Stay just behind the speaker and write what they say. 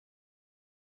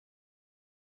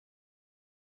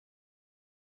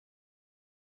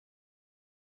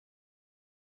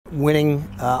Winning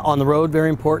on the road, very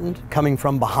important. Coming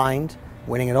from behind,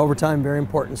 winning in overtime, very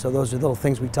important. So those are little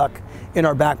things we tuck in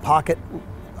our back pocket.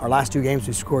 Our last 2 games,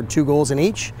 we scored 2 goals in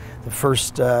each.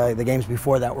 The games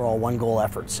before that were all 1-goal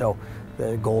efforts. So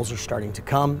the goals are starting to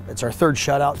come. It's our 3rd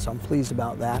shutout, so I'm pleased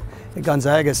about that. And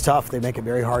Gonzaga is tough. They make it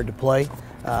very hard to play.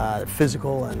 They're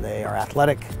physical and they are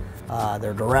athletic.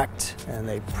 They're direct and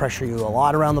they pressure you a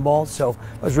lot around the ball. So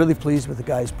I was really pleased with the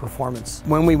guys' performance.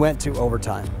 When we went to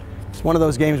overtime, it's one of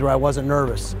those games where I wasn't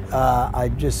nervous.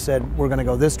 I just said, we're going to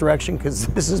go this direction because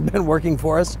this has been working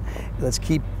for us. Let's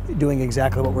keep doing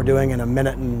exactly what we're doing. In a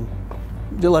minute and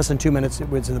less than 2 minutes,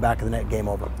 it's in the back of the net, game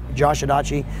over. Josh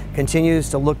Adachi continues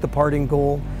to look the part in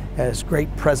goal, has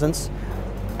great presence.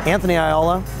 Anthony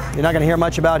Ayala, you're not going to hear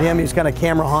much about him. He's kind of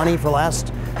camera honey for the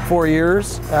last 4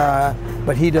 years,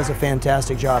 but he does a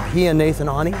fantastic job. He and Nathan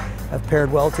Honey have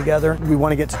paired well together. We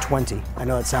want to get to 20. I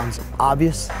know it sounds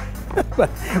obvious, but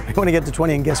we want to get to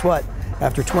 20, and guess what?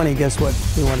 After 20, guess what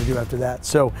we want to do after that?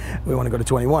 So we want to go to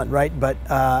 21, right? But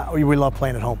we love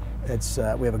playing at home.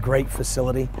 We have a great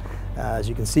facility, as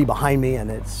you can see behind me, and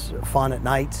it's fun at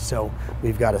night. So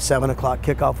we've got a 7 o'clock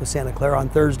kickoff with Santa Clara on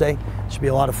Thursday. Should be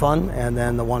a lot of fun, and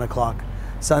then the 1 o'clock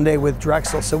Sunday with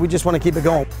Drexel. So we just want to keep it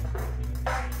going.